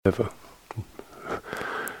Ever.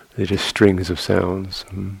 They're just strings of sounds.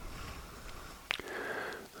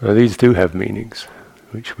 These do have meanings,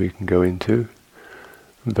 which we can go into.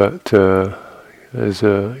 But as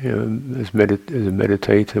a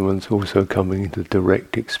meditator, one's also coming into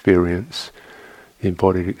direct experience, the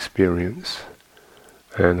embodied experience,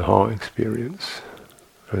 and the heart experience,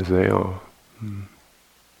 as they are.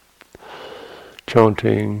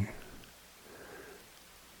 Chanting,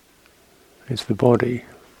 it's the body.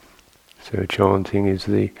 So chanting is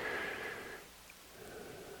the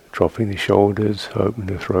dropping the shoulders, open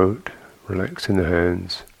the throat, relaxing the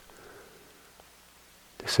hands,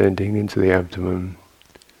 descending into the abdomen,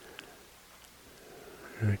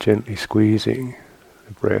 gently squeezing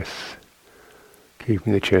the breath,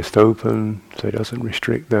 keeping the chest open so it doesn't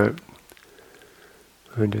restrict that,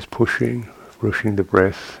 and just pushing the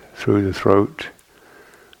breath through the throat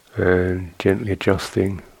and gently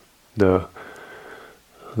adjusting the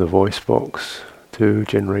voice box to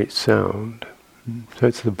generate sound. So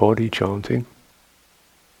it's the body chanting.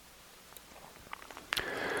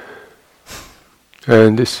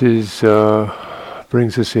 And this is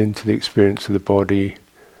brings us into the experience of the body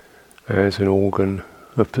as an organ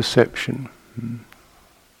of perception.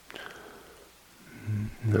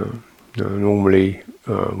 Normally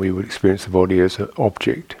we would experience the body as an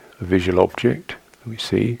object, a visual object that we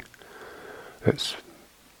see. That's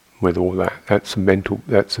with all that. That's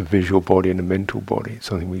a visual body and a mental body. It's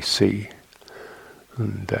something we see.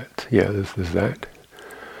 And that, there's that.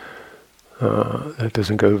 That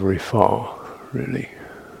doesn't go very far, really.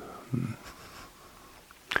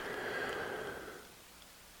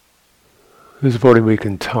 There's a body we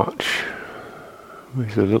can touch.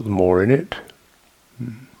 There's a little more in it.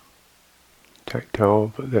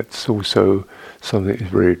 Tactile, but that's also something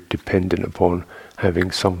that's very dependent upon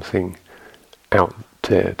having something out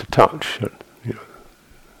there to touch,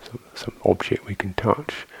 some object we can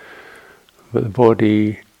touch. But the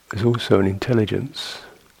body is also an intelligence.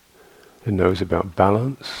 It knows about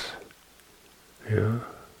balance. It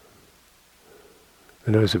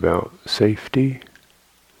knows about safety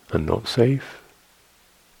and not safe.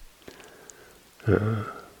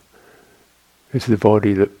 It's the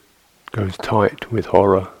body that goes tight with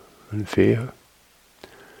horror and fear.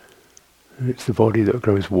 It's the body that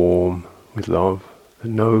grows warm with love, that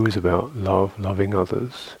knows about love, loving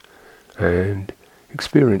others, and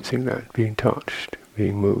experiencing that, being touched,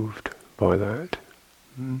 being moved by that.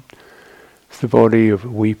 It's the body of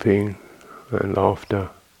weeping and laughter.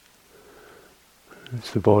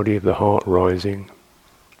 It's the body of the heart rising.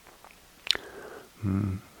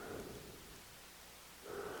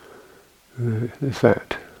 There's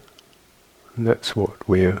that. And that's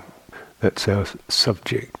that's our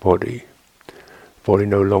subject body. Body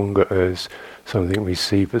no longer as something we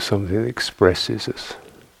see, but something that expresses us.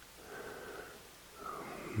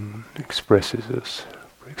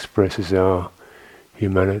 Expresses our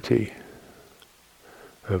humanity,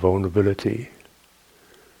 our vulnerability,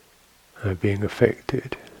 our being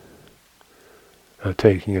affected, our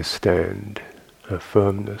taking a stand, our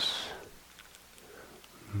firmness.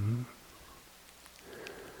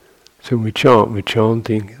 So when we chant, we're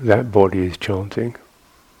chanting, that body is chanting.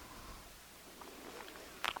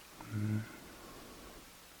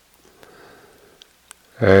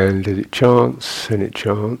 And it chants, and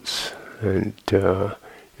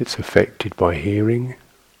it's affected by hearing.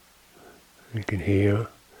 You can hear,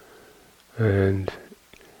 and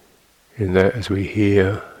in that, as we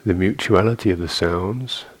hear the mutuality of the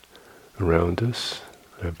sounds around us,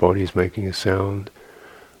 our body is making a sound,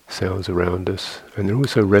 sounds around us, and they're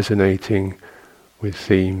also resonating with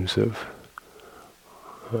themes of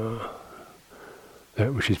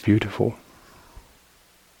that which is beautiful.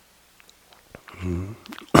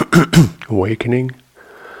 Awakening,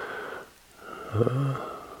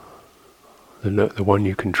 the one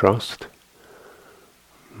you can trust,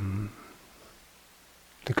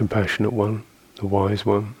 the compassionate one, the wise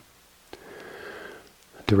one,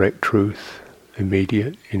 direct truth,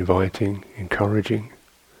 immediate, inviting, encouraging,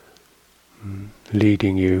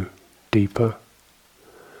 leading you deeper,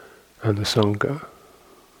 and the Sangha,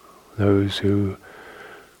 those who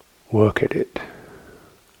work at it,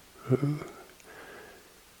 who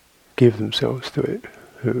give themselves to it,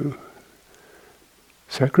 who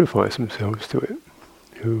sacrifice themselves to it,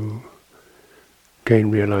 who gain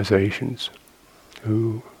realizations,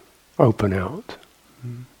 who open out.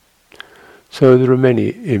 So there are many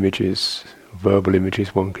images, verbal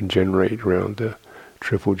images one can generate around the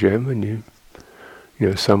triple gem, and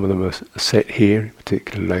some of them are set here in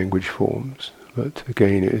particular language forms, but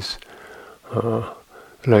again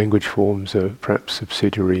language forms are perhaps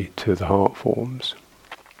subsidiary to the heart forms.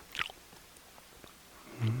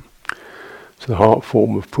 So the heart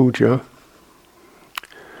form of puja,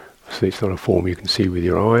 so it's not a form you can see with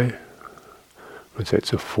your eye. When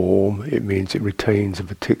it's a form, it means it retains a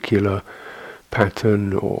particular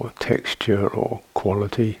pattern or texture or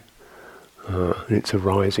quality, and it's a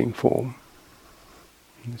rising form.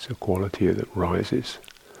 It's a quality that rises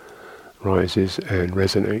and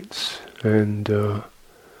resonates and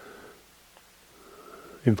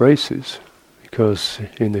embraces, because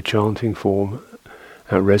in the chanting form,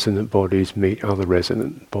 our resonant bodies meet other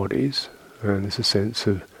resonant bodies, and there's a sense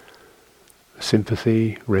of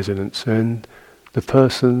sympathy, resonance, and the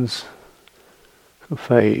persons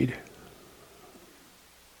fade.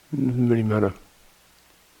 It doesn't really matter.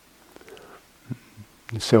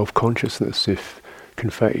 Self-consciousness can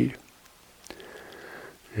fade.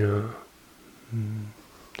 The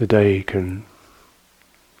day can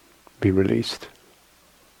be released.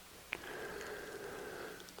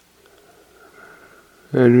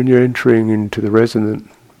 And when you're entering into the resonant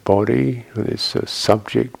body, it's a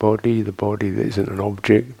subject body, the body that isn't an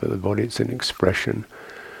object, but the body it's an expression.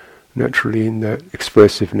 Naturally in that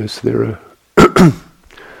expressiveness there are,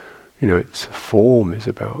 its form is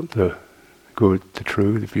about the good, the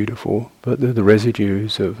true, the beautiful, but the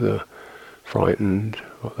residues of the frightened,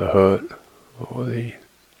 or the hurt, or the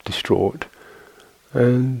distraught,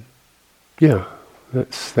 and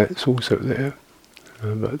that's also there.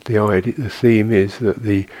 But the theme is that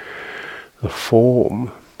the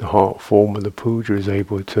form, the heart form of the puja is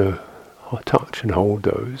able to touch and hold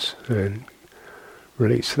those and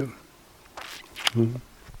release them.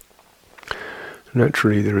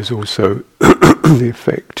 Naturally, there is also the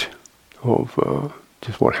effect of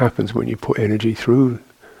just what happens when you put energy through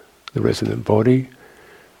the resonant body.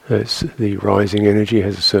 As the rising energy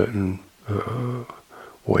has a certain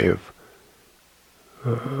way of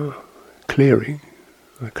clearing,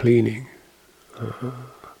 cleaning.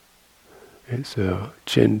 It's a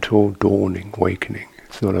gentle dawning, awakening.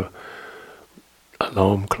 It's not an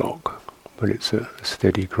alarm clock, but it's a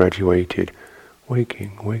steady, graduated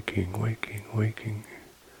waking,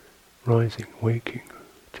 rising, waking,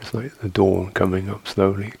 just like the dawn coming up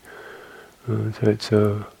slowly. So it's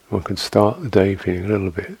one can start the day feeling a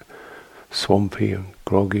little bit swampy and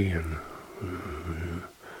groggy and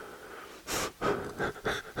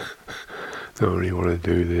don't really want to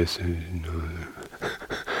do this, and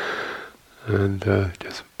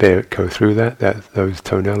just go through those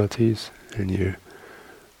tonalities, and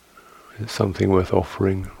it's something worth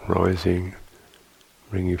offering, rising,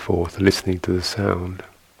 bringing forth, listening to the sound,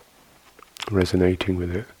 resonating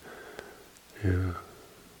with it. And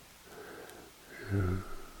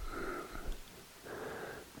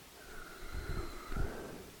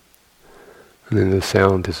then the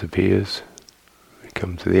sound disappears. You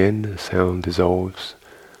come to the end, the sound dissolves.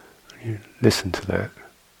 You listen to that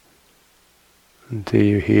until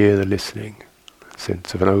you hear the listening, a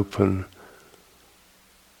sense of an open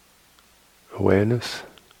awareness,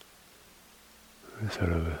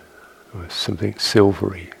 sort of something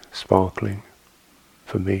silvery, sparkling,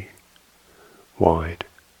 for me, wide.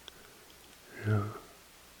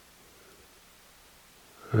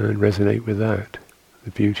 And resonate with that,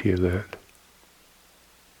 the beauty of that.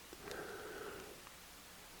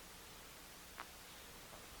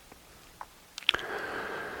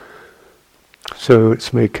 So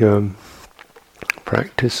let's make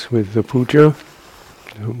practice with the puja.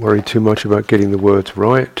 Don't worry too much about getting the words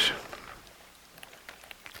right.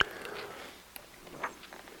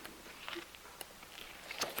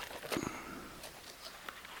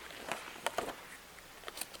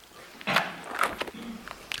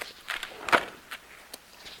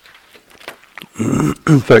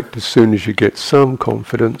 In fact, as soon as you get some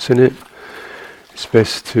confidence in it, it's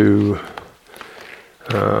best to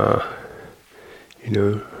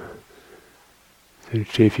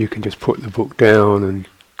see if you can just put the book down and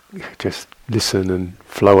just listen and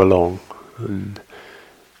flow along. And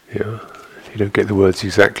if you don't get the words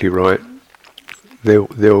exactly right,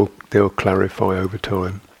 they'll clarify over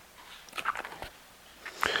time.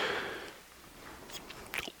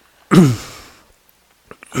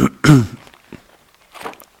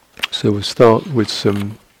 So we'll start with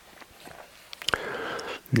some,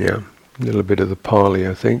 a little bit of the Pali,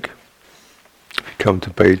 I think. If you come to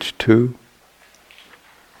page 2.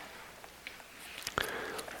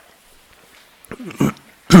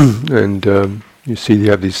 And you see you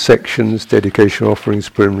have these sections: dedication, offerings,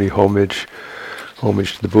 preliminary homage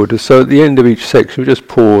to the Buddha. So at the end of each section, we just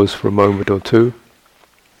pause for a moment or two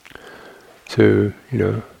to,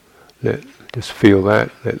 just feel that,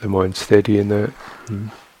 let the mind steady in that.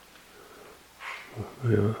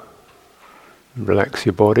 Relax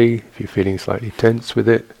your body if you're feeling slightly tense with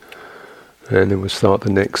it, And then we'll start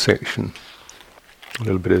the next section. A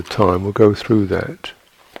little bit of time, we'll go through that.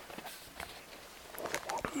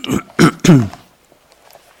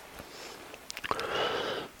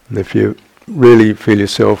 And if you really feel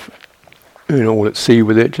yourself, all at sea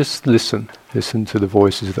with it, just listen. Listen to the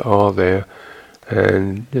voices that are there,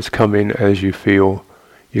 and just come in as you feel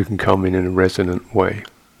you can come in a resonant way.